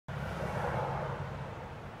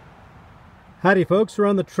Howdy folks, we're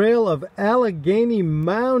on the trail of Allegheny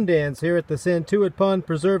mound ants here at the Santuit Pond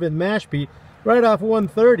Preserve in Mashpee, right off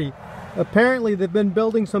 130. Apparently they've been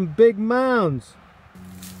building some big mounds.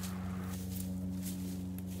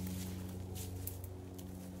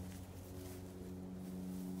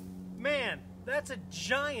 Man, that's a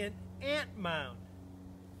giant ant mound.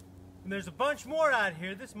 And there's a bunch more out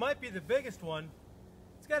here. This might be the biggest one.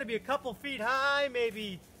 It's got to be a couple feet high,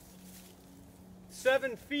 maybe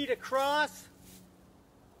 7 feet across.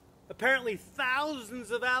 Apparently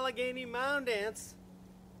thousands of Allegheny mound ants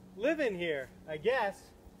live in here, I guess.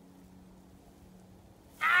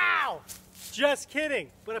 Ow! Just kidding,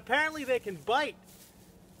 but apparently they can bite.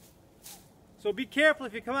 So be careful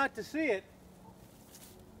if you come out to see it.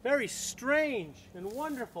 Very strange and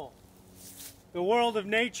wonderful. The world of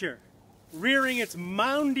nature, rearing its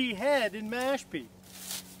moundy head in Mashpee.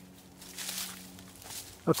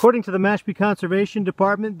 According to the Mashpee Conservation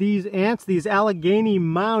Department, these ants, these Allegheny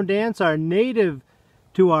mound ants, are native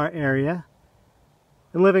to our area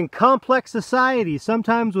and live in complex societies,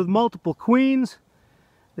 sometimes with multiple queens.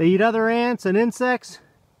 They eat other ants and insects.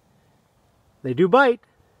 They do bite,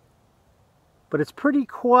 but it's pretty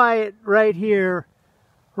quiet right here,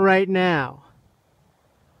 right now.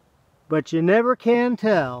 But you never can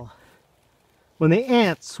tell when the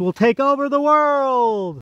ants will take over the world.